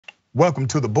Welcome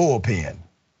to the Bullpen.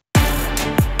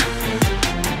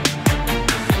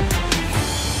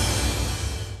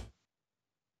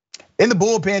 In the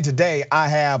Bullpen today, I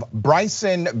have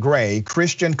Bryson Gray,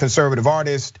 Christian conservative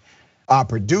artist,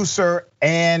 producer,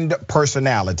 and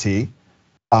personality.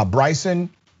 Bryson,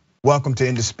 welcome to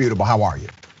Indisputable. How are you?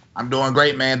 I'm doing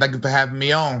great, man. Thank you for having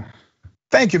me on.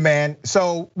 Thank you, man.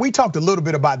 So we talked a little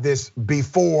bit about this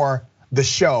before the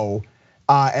show.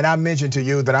 And I mentioned to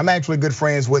you that I'm actually good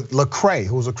friends with Lecrae,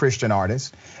 who's a Christian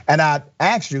artist. And I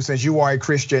asked you, since you are a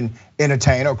Christian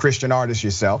entertainer or Christian artist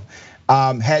yourself,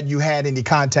 had you had any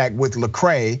contact with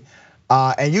Lecrae?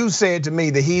 And you said to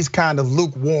me that he's kind of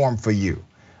lukewarm for you.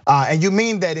 And you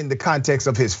mean that in the context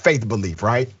of his faith belief,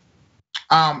 right?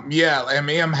 Yeah, and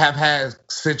me and him have had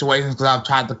situations because I've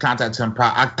tried to contact him.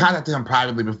 I contacted him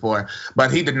privately before, but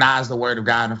he denies the word of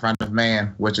God in front of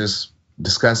man, which is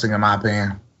disgusting in my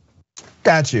opinion.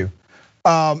 Got you.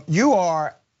 You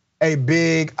are a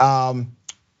big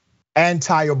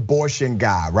anti-abortion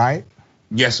guy, right?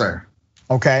 Yes, sir.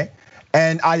 Okay.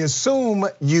 And I assume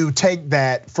you take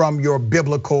that from your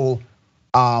biblical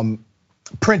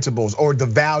principles or the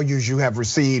values you have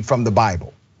received from the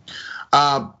Bible.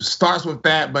 Starts with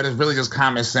that, but it's really just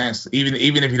common sense. Even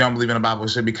if you don't believe in the Bible, it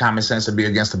should be common sense to be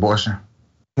against abortion.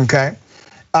 Okay.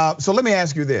 So let me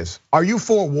ask you this: are you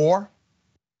for war?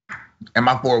 Am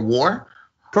I for war?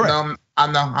 Correct. No,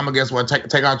 I'm against war.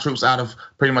 Take our troops out of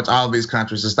pretty much all of these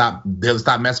countries to stop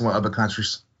messing with other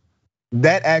countries.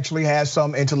 That actually has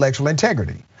some intellectual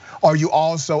integrity. Are you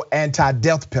also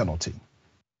anti-death penalty?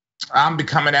 I'm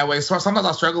becoming that way. So sometimes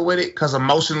I struggle with it because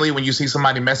emotionally, when you see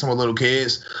somebody messing with little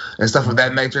kids and stuff of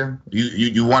that nature,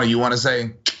 you want to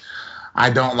say,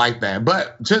 I don't like that.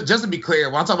 But just to be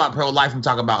clear, when I talk about pro-life, I'm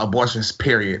talking about abortions,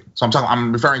 period. So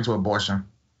I'm referring to abortion.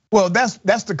 Well, that's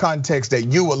the context that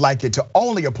you would like it to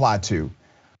only apply to.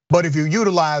 But if you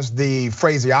utilize the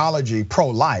phraseology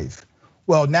pro-life,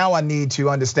 well, now I need to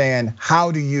understand,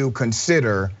 how do you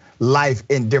consider life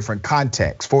in different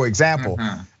contexts? For example,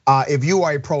 if you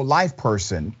are a pro-life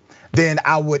person, then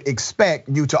I would expect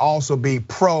you to also be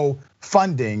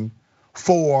pro-funding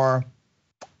for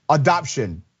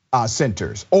adoption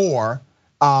centers, or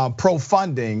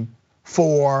pro-funding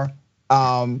for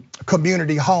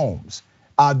community homes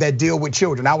that deal with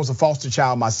children. I was a foster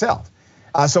child myself.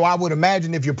 So I would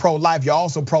imagine if you're pro-life, you're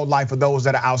also pro-life for those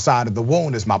that are outside of the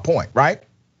womb, is my point, right?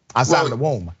 Outside of the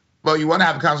womb. Well, you want to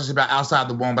have a conversation about outside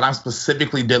the womb, but I'm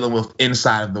specifically dealing with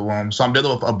inside of the womb. So I'm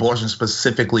dealing with abortion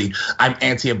specifically. I'm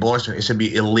anti-abortion. It should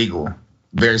be illegal.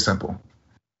 Very simple.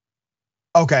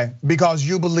 Okay, because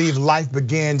you believe life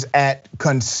begins at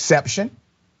conception?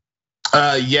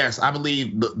 Yes, I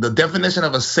believe the definition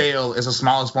of a cell is the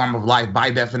smallest form of life by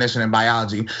definition in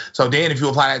biology. So then if you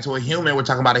apply that to a human, we're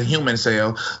talking about a human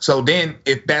cell. So then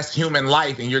if that's human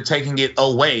life and you're taking it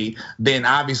away, then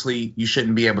obviously you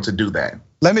shouldn't be able to do that.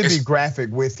 Let me be graphic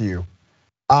with you.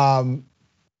 Does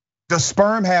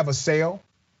sperm have a cell?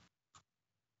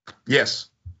 Yes.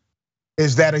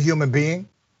 Is that a human being?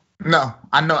 No,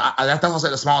 I know. That's why I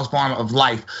said the smallest form of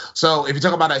life. So if you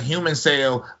talk about a human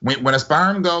cell, when a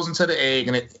sperm goes into the egg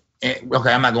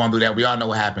okay, I'm not going through that. We all know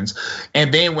what happens.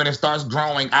 And then when it starts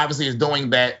growing, obviously it's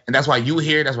doing that. And that's why you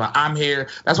here, that's why I'm here.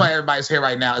 That's why everybody's here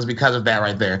right now, is because of that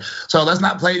right there. So let's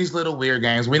not play these little weird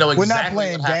games. We know exactly. We're not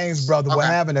playing games, brother. Okay. We're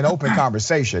having an open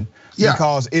conversation. Yeah.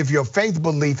 Because if your faith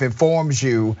belief informs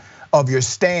you of your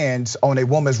stance on a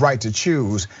woman's right to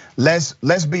choose, let's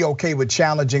be okay with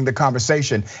challenging the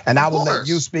conversation. And I will let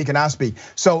you speak and I speak.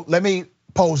 So let me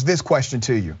pose this question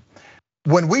to you.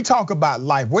 When we talk about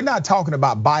life, we're not talking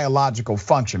about biological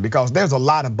function, because there's a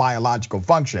lot of biological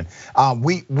function.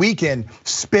 We can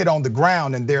spit on the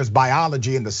ground and there's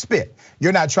biology in the spit.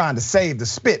 You're not trying to save the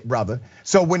spit, brother.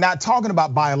 So we're not talking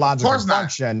about biological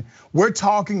function. We're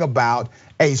talking about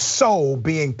a soul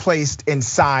being placed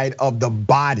inside of the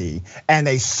body and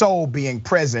a soul being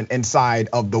present inside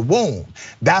of the womb.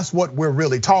 That's what we're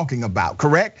really talking about,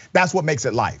 correct? That's what makes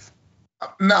it life.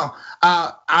 No,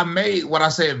 I made what I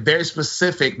said very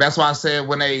specific. That's why I said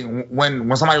when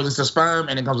somebody releases a sperm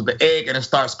and it comes with the egg and it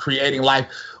starts creating life,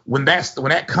 when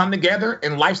that come together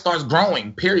and life starts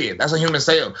growing, period. That's a human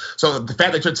cell. So the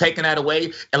fact that you're taking that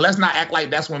away, and let's not act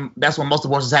like that's when most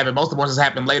abortions happen. Most abortions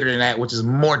happen later than that, which is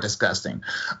more disgusting.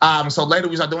 So later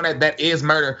we start doing that is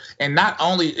murder. And not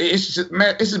only it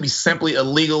should be simply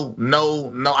illegal.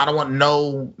 No, I don't want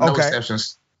no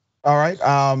exceptions. All right,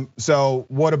 so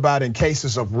what about in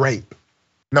cases of rape?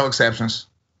 No exceptions.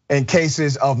 In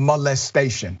cases of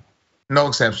molestation? No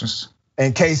exceptions.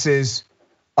 In cases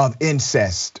of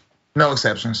incest? No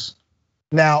exceptions.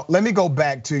 Now, let me go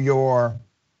back to your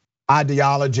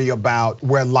ideology about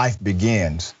where life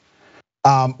begins.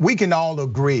 We can all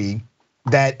agree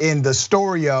that in the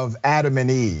story of Adam and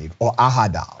Eve, or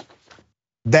Ahadam,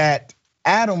 that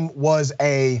Adam was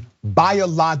a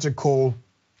biological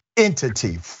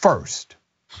entity first.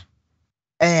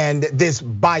 And this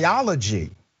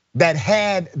biology that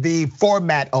had the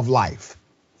format of life,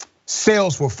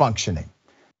 cells were functioning.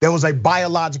 There was a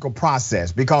biological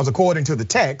process, because according to the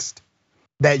text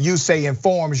that you say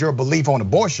informs your belief on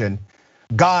abortion,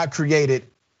 God created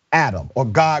Adam, or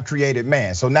God created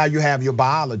man. So now you have your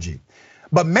biology.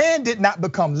 But man did not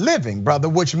become living, brother,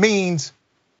 which means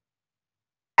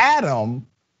Adam,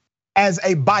 as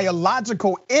a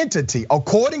biological entity,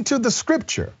 according to the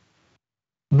scripture,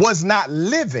 was not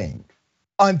living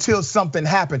until something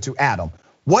happened to Adam.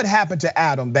 What happened to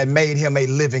Adam that made him a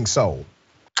living soul?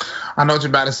 I know what you're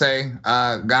about to say.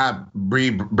 God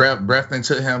breathed breath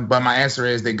into him, but my answer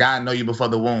is that God knew you before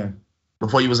the womb,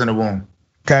 before you was in the womb.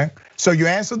 Okay, so you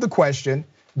answered the question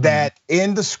that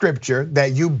in the scripture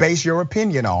that you base your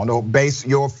opinion on, or base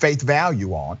your faith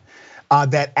value on,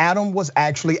 that Adam was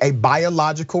actually a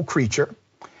biological creature,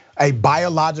 a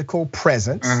biological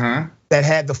presence that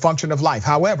had the function of life.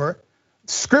 However,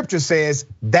 scripture says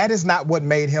that is not what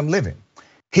made him living.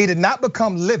 He did not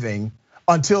become living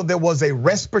until there was a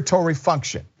respiratory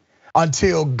function,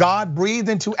 until God breathed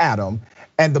into Adam,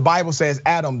 and the Bible says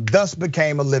Adam thus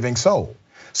became a living soul.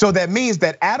 So that means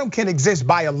that Adam can exist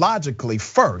biologically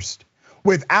first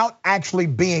without actually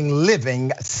being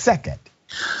living second.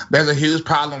 There's a huge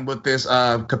problem with this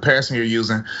comparison you're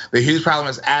using. The huge problem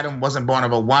is Adam wasn't born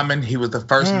of a woman. He was the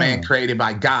first man created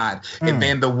by God. And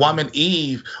then the woman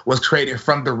Eve was created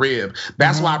from the rib.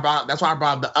 That's why I brought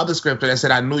up the other scripture that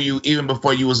said, I knew you even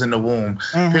before you was in the womb.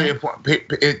 Period.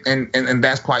 And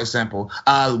that's quite simple.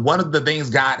 One of the things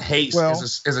God hates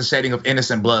is a shedding of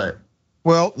innocent blood.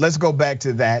 Well, let's go back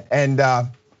to that. And I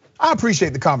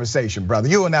appreciate the conversation, brother.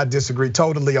 You and I disagree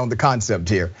totally on the concept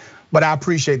here, but I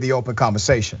appreciate the open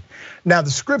conversation. Now,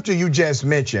 the scripture you just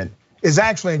mentioned is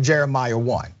actually in Jeremiah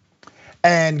 1.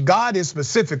 And God is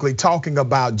specifically talking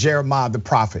about Jeremiah the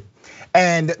prophet.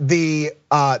 And the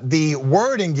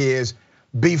wording is,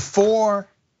 before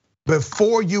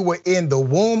you were in the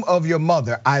womb of your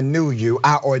mother, I knew you,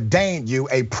 I ordained you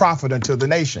a prophet unto the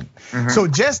nation. So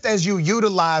just as you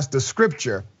utilize the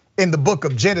scripture in the book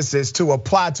of Genesis to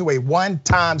apply to a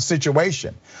one-time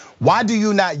situation, why do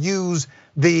you not use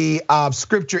the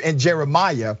scripture in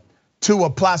Jeremiah to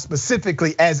apply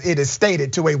specifically as it is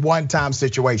stated to a one-time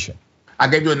situation? I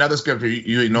gave you another scripture,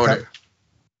 you ignored it.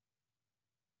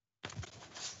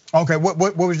 Okay, what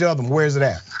was the other one? Where is it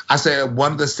at? I said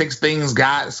one of the 6 things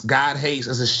God hates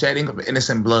is the shedding of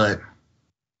innocent blood.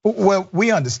 Well,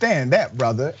 we understand that,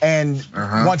 brother. And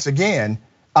once again,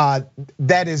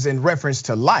 that is in reference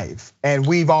to life. And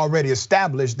we've already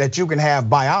established that you can have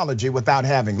biology without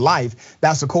having life.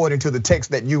 That's according to the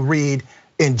text that you read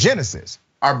in Genesis.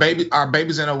 Are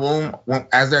babies in a womb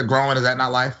as they're growing? Is that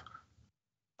not life?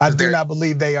 I do not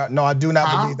believe they are. No, I do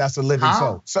not believe that's a living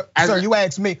soul. Sir, you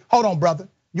asked me, hold on, brother.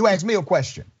 You asked me a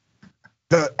question.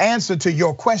 The answer to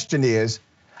your question is,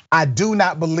 I do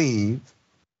not believe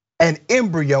an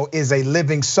embryo is a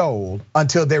living soul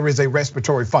until there is a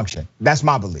respiratory function. That's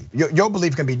my belief. Your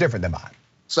belief can be different than mine.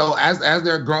 So as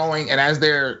they're growing and as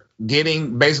they're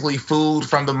getting basically food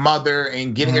from the mother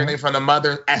and getting everything from the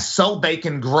mother, so they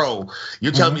can grow,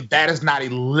 you're telling me that is not a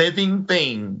living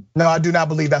thing? No, I do not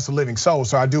believe that's a living soul.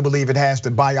 So I do believe it has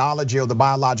the biology or the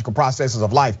biological processes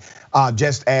of life,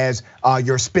 just as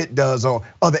your spit does or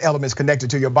other elements connected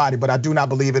to your body. But I do not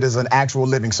believe it is an actual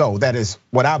living soul. That is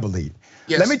what I believe.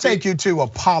 Yes, let me take you to a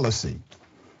policy.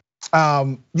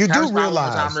 You do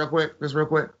realize, real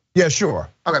quick. Yeah, sure.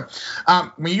 Okay,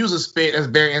 when you use a spit, that's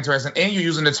very interesting, and you're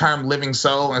using the term "living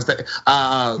soul" instead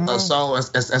of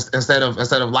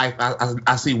life.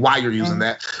 I see why you're using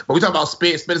that. But we talk about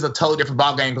spit. Spit is a totally different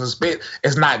ballgame because a spit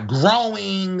is not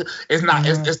growing. It's not.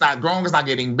 It's not growing. It's not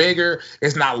getting bigger.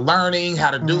 It's not learning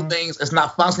how to do things. It's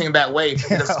not functioning that way.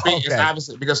 Because spit is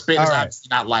obviously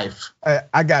not life.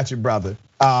 I got you, brother.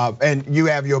 And you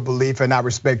have your belief, and I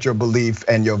respect your belief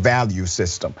and your value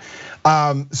system.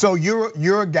 So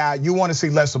you're a guy, you want to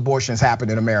see less abortions happen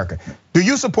in America. Do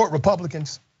you support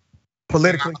Republicans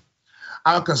politically?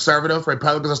 I'm a conservative.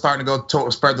 Republicans are starting to go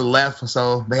spread the left,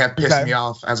 so they have pissed me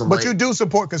off as of late. But you do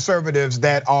support conservatives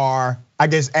that are, I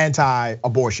guess,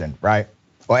 anti-abortion, right?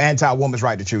 Or anti-woman's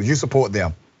right to choose. You support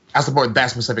them. I support that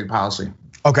specific policy.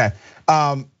 Okay,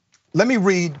 let me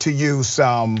read to you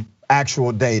some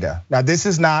actual data. Now, this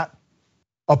is not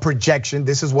a projection.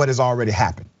 This is what has already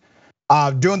happened.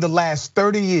 During the last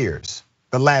 30 years,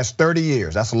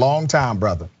 that's a long time,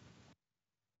 brother.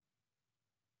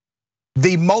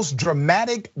 The most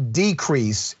dramatic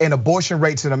decrease in abortion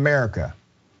rates in America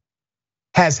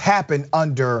has happened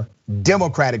under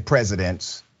Democratic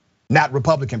presidents, not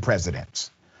Republican presidents.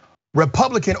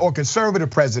 Republican or conservative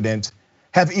presidents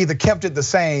have either kept it the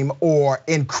same or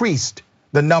increased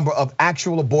the number of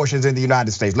actual abortions in the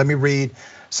United States. Let me read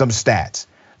some stats.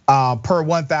 Per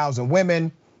 1,000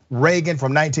 women, Reagan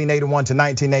from 1981 to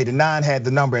 1989 had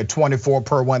the number at 24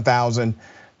 per 1,000.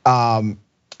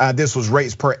 This was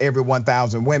rates per every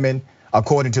 1,000 women,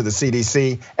 according to the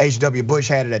CDC. H.W. Bush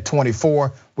had it at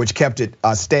 24, which kept it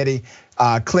steady.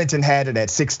 Clinton had it at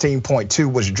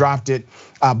 16.2, which dropped it.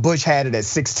 Bush had it at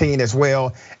 16 as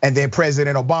well. And then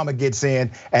President Obama gets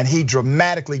in and he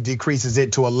dramatically decreases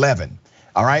it to 11,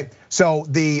 all right? So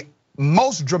the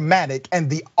most dramatic and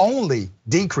the only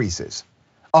decreases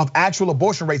of actual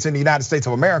abortion rates in the United States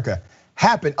of America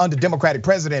happened under Democratic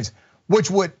presidents,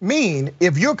 which would mean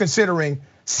if you're considering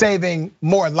saving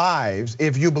more lives,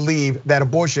 if you believe that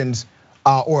abortions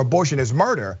or abortion is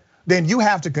murder, then you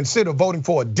have to consider voting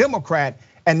for a Democrat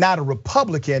and not a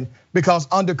Republican, because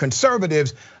under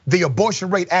conservatives, the abortion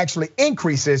rate actually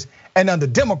increases, and under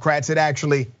Democrats, it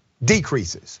actually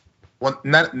decreases. Well,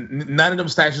 none of them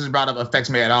statutes brought up affects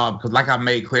me at all, because like I've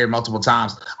made clear multiple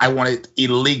times, I want it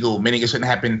illegal, meaning it shouldn't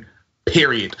happen,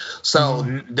 period. So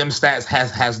them stats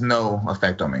has no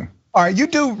effect on me. All right, you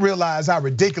do realize how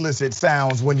ridiculous it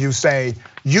sounds when you say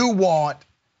you want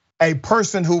a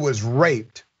person who was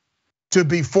raped to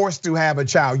be forced to have a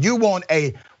child. You want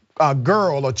a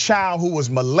girl, a child who was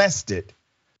molested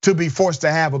to be forced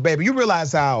to have a baby. You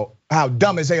realize how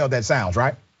dumb as hell that sounds,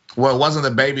 right? Well, it wasn't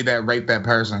the baby that raped that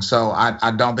person, so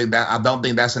I don't think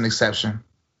that's an exception.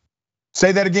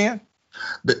 Say that again.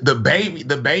 The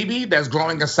baby that's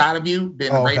growing inside of you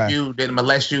didn't rape you, didn't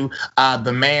molest you.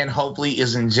 The man hopefully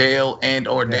is in jail and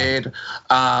or dead.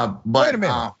 But wait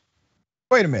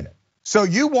a minute. So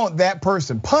you want that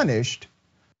person punished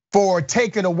for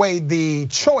taking away the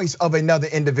choice of another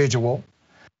individual,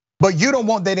 but you don't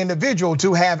want that individual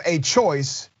to have a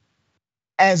choice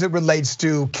as it relates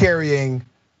to carrying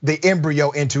the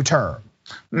embryo into term.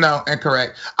 No,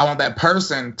 incorrect. I want that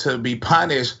person to be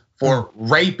punished for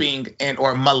raping and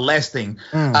or molesting.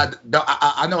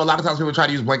 I know a lot of times people try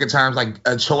to use blanket terms like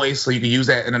a choice, so you can use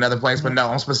that in another place, but no,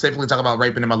 I'm specifically talking about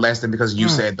raping and molesting because you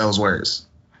said those words.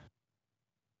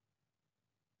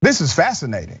 This is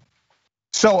fascinating.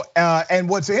 So, and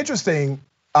what's interesting,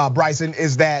 Bryson,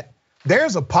 is that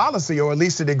there's a policy, or at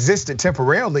least it existed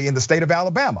temporarily in the state of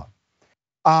Alabama.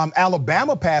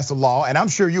 Alabama passed a law, and I'm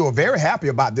sure you were very happy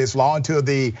about this law until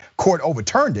the court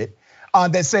overturned it,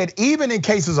 that said even in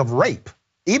cases of rape,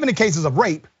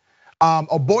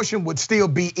 abortion would still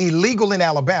be illegal in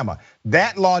Alabama.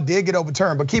 That law did get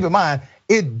overturned, but keep in mind,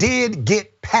 it did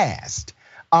get passed.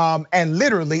 And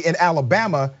literally in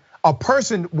Alabama, a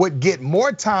person would get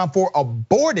more time for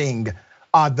aborting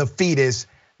the fetus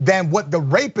than what the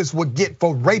rapist would get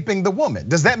for raping the woman.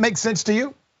 Does that make sense to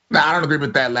you? No, I don't agree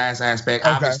with that last aspect.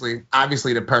 Okay.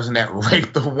 Obviously, the person that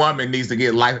raped the woman needs to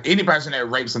get life. Any person that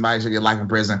rapes somebody should get life in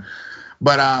prison.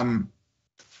 But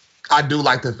I do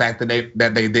like the fact that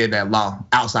they did that law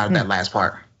outside of that last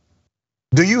part.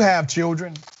 Do you have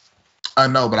children?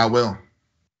 No, but I will.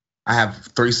 I have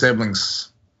 3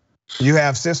 siblings. You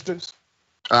have sisters?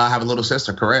 I have a little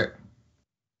sister, correct.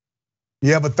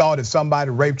 You ever thought if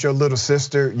somebody raped your little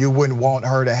sister, you wouldn't want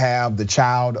her to have the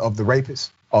child of the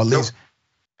rapist, or at least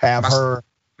have her?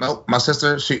 No, my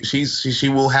sister, she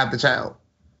will have the child.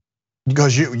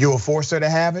 Because you will force her to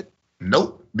have it?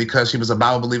 Nope, because she was a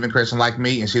Bible believing Christian like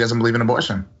me, and she doesn't believe in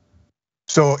abortion.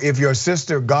 So if your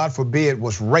sister, God forbid,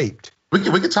 was raped, we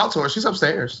could talk to her. She's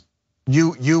upstairs.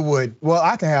 You would? Well,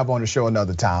 I can have her on the show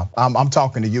another time. I'm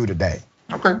talking to you today.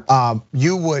 Okay.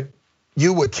 You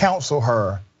would counsel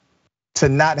her to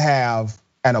not have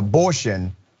an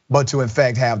abortion, but to in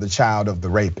fact have the child of the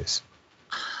rapist.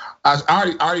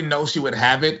 I already know she would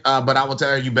have it, but I will tell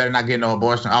her you better not get no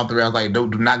abortion. All three, I was like, do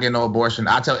not get no abortion.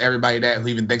 I tell everybody that who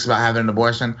even thinks about having an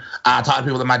abortion. I talk to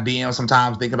people in my DMs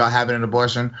sometimes think about having an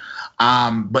abortion,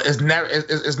 but it's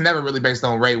never really based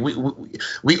on rape.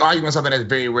 We argue on something that's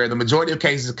very rare. The majority of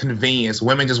cases is convenience.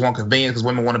 Women just want convenience because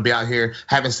women want to be out here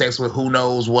having sex with who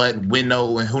knows what, when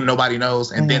no, and who nobody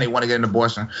knows, and then they want to get an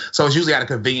abortion. So it's usually out of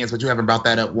convenience, but you haven't brought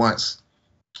that up once.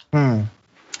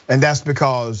 And that's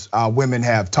because women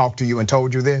have talked to you and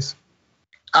told you this?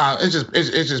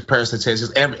 It's just per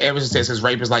statistics. Every statistics,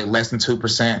 rape is like less than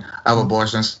 2% of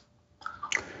abortions.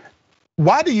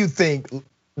 Why do you think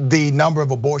the number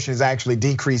of abortions actually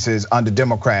decreases under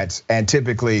Democrats and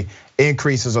typically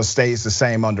increases or stays the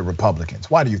same under Republicans?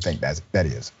 Why do you think that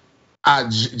is?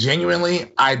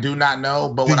 Genuinely, I do not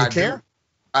know. But do you care?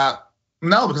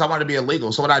 No, because I want it to be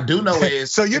illegal. So what I do know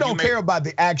is. So you don't care about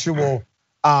the actual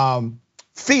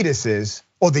fetuses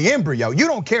or the embryo. You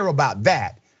don't care about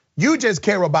that. You just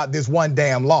care about this one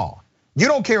damn law. You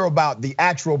don't care about the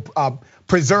actual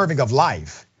preserving of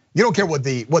life. You don't care what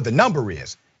the number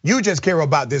is. You just care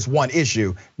about this one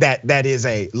issue that is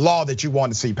a law that you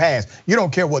want to see passed. You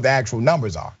don't care what the actual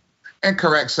numbers are.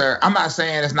 Incorrect, sir. I'm not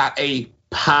saying it's not a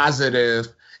positive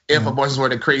if abortions were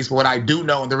decreased. But what I do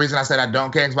know, and the reason I said I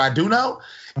don't care, is what I do know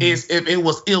is if it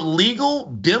was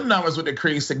illegal, them numbers would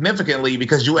decrease significantly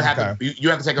because you would have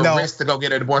to take a risk to go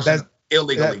get an abortion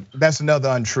illegally. That's another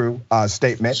untrue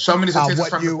statement. So many statistics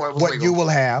from before it was what legal. You will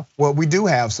have, well, we do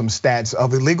have some stats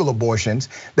of illegal abortions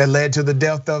that led to the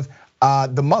death of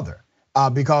the mother.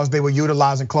 Because they were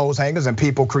utilizing clothes hangers and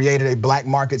people created a black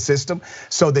market system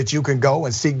so that you can go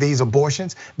and seek these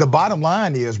abortions. The bottom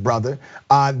line is, brother,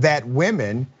 that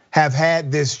women have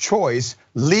had this choice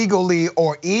legally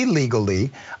or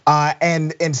illegally,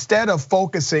 and instead of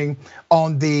focusing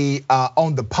on the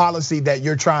policy that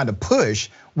you're trying to push,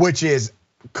 which is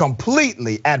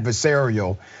completely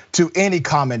adversarial to any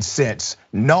common sense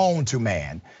known to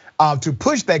man, to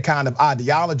push that kind of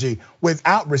ideology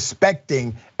without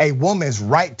respecting a woman's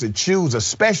right to choose,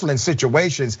 especially in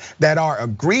situations that are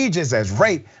egregious as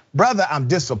rape, brother, I'm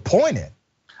disappointed.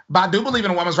 But I do believe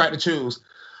in a woman's right to choose.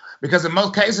 Because in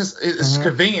most cases, it's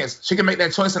convenience. She can make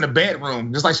that choice in the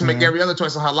bedroom, just like she make every other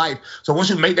choice in her life. So once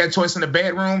you make that choice in the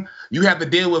bedroom, you have to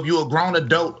deal with you a grown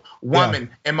adult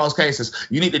woman in most cases.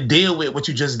 You need to deal with what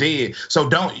you just did. So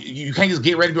you can't just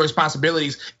get rid of your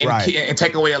responsibilities and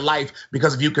take away a life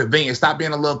because of you convenience. Stop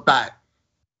being a little thought.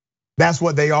 That's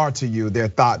what they are to you. They're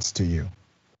thoughts to you.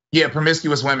 Yeah,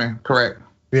 promiscuous women, correct.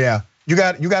 Yeah, you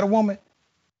got a woman?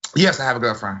 Yes, I have a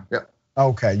girlfriend. Yep.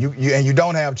 Okay, you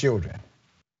don't have children.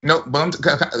 No, but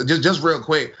just real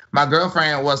quick, my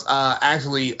girlfriend was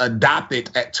actually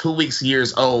adopted at 2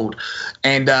 years old,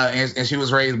 and she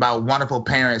was raised by wonderful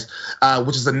parents,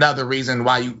 which is another reason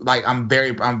why I'm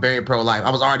very pro-life.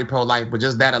 I was already pro-life, but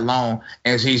just that alone,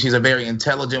 and she's a very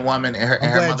intelligent woman, and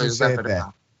her mother is left for the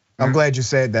mouth. I'm glad you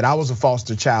said that. I was a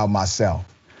foster child myself.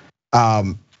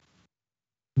 Do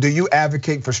you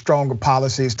advocate for stronger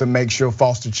policies to make sure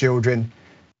foster children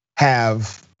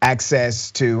have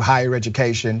access to higher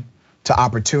education, to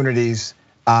opportunities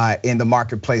in the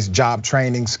marketplace, job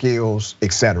training skills,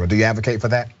 etc.? Do you advocate for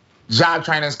that? Job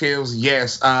training skills,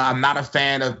 yes. I'm not a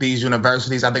fan of these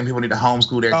universities. I think people need to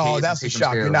homeschool their kids. Oh, that's a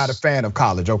shock. You're not a fan of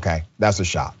college. Okay, that's a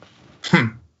shock.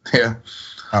 Yeah.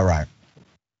 All right.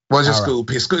 Well, just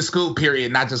school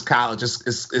period, not just college.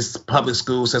 It's public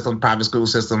school system, private school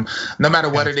system. No matter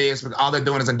what it is, all they're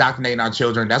doing is indoctrinating our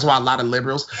children. That's why a lot of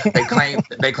liberals they claim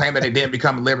that they didn't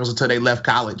become liberals until they left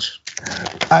college.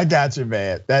 I got you,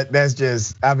 man. That's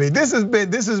just. I mean, this has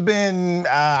been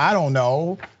I don't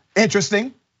know,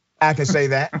 interesting. I can say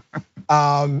that.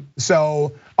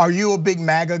 So, are you a big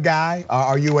MAGA guy?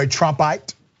 Are you a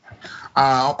Trumpite?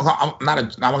 I'm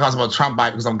gonna talk about Trump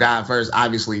because I'm God first,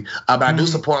 obviously. But I do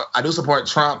support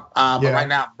Trump. But right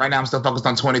now I'm still focused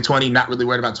on 2020, not really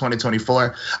worried about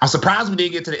 2024. I'm surprised we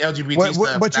didn't get to the LGBT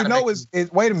stuff. But you know,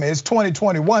 wait a minute, it's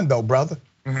 2021 though, brother.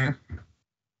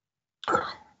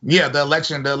 Yeah, the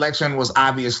election was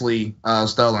obviously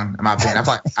stolen, in my opinion. I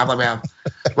thought we have.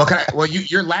 Well,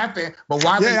 you're laughing, but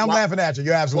why? I'm laughing at you.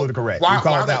 You're absolutely correct. You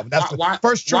called that. That's the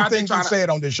first true thing you said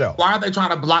on this show. Why are they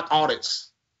trying to block audits?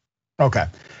 Okay,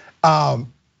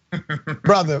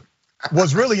 brother,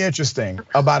 what's really interesting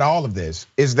about all of this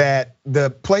is that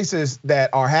the places that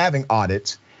are having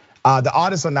audits, the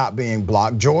audits are not being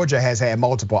blocked. Georgia has had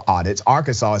multiple audits.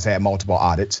 Arkansas has had multiple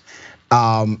audits.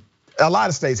 A lot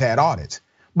of states had audits.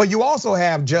 But you also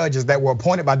have judges that were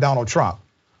appointed by Donald Trump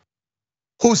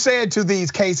who said to these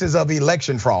cases of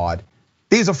election fraud,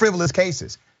 these are frivolous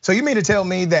cases. So you mean to tell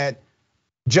me that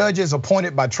judges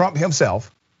appointed by Trump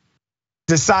himself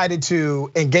decided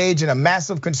to engage in a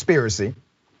massive conspiracy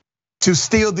to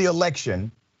steal the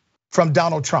election from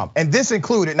Donald Trump? And this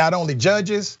included not only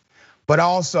judges, but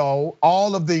also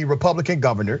all of the Republican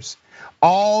governors,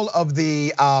 all of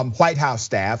the White House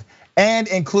staff, and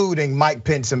including Mike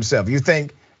Pence himself. You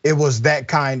think it was that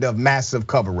kind of massive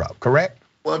cover up, correct?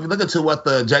 Well, if you look into what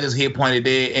the judges he appointed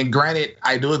did, and granted,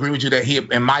 I do agree with you that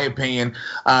in my opinion,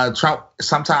 Trump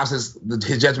sometimes his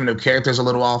judgment of character is a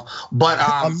little off. But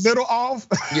a little off.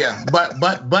 Yeah, but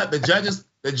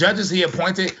the judges he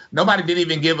appointed, nobody did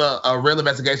even give a real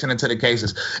investigation into the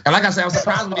cases. And like I said, I was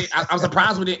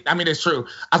surprised we didn't. I mean, it's true.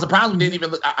 I was surprised we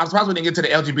didn't get to the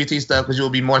LGBT stuff because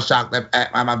you'll be more shocked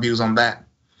at my views on that.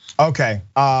 Okay.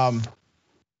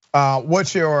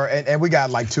 What's your, and we got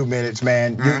like 2 minutes,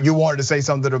 man. You wanted to say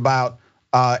something about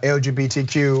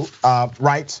LGBTQ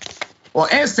rights? Well,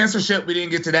 and censorship, we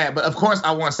didn't get to that. But of course,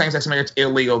 I want same-sex marriage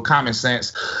illegal, common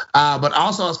sense. But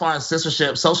also as far as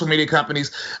censorship, social media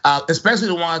companies, especially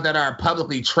the ones that are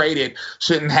publicly traded,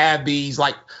 shouldn't have these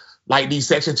like these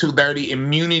Section 230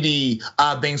 immunity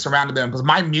things surrounding them. Because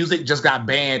my music just got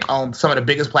banned on some of the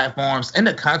biggest platforms in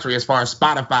the country as far as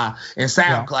Spotify and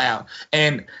SoundCloud. Yeah.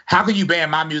 And how can you ban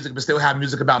my music but still have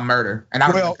music about murder? And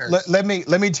let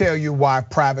me tell you why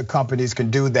private companies can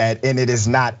do that, and it is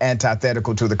not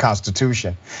antithetical to the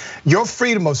Constitution. Your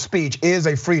freedom of speech is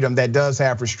a freedom that does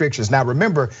have restrictions. Now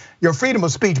remember, your freedom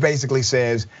of speech basically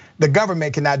says the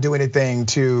government cannot do anything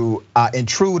to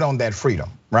intrude on that freedom,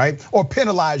 right? Or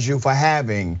penalize you for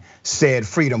having said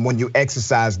freedom when you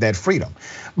exercise that freedom.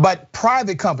 But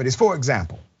private companies, for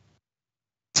example,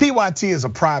 TYT is a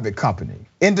private company.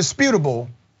 Indisputable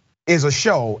is a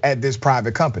show at this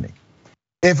private company.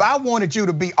 If I wanted you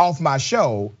to be off my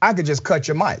show, I could just cut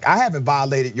your mic. I haven't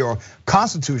violated your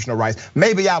constitutional rights.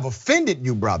 Maybe I've offended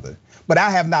you, brother, but I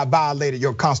have not violated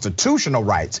your constitutional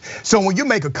rights. So when you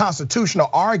make a constitutional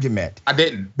argument, I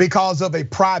didn't, because of a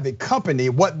private company,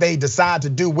 what they decide to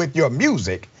do with your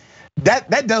music,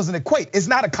 that doesn't equate. It's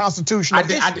not a constitutional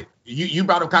issue. You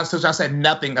brought up Constitution. I said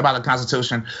nothing about the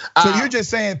Constitution. So you're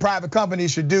just saying private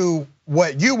companies should do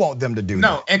what you want them to do?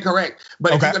 No, incorrect.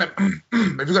 But if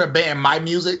you're gonna ban my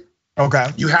music,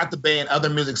 okay, you have to ban other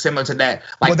music similar to that.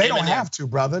 Like, well, they don't have to,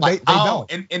 brother. They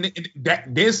don't. And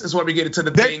this is where we get into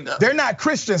the thing. They're not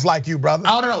Christians like you, brother.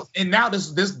 Oh no. And now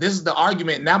this is the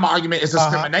argument. Now my argument is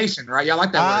discrimination, right? Y'all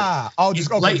like that word? Oh,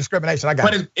 discrimination. I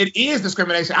got it. But it is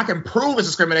discrimination. I can prove it's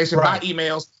discrimination by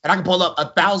emails, and I can pull up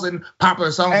 1,000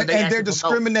 popular songs. And they're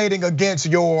discriminating against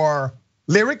your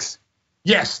lyrics?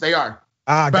 Yes, they are.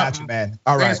 Got you, man.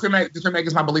 All right. Discriminate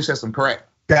against my belief system. Correct.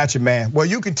 Gotcha, man. Well,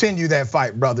 you continue that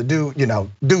fight, brother. Do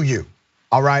you?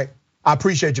 All right. I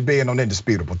appreciate you being on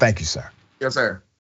Indisputable. Thank you, sir. Yes, sir.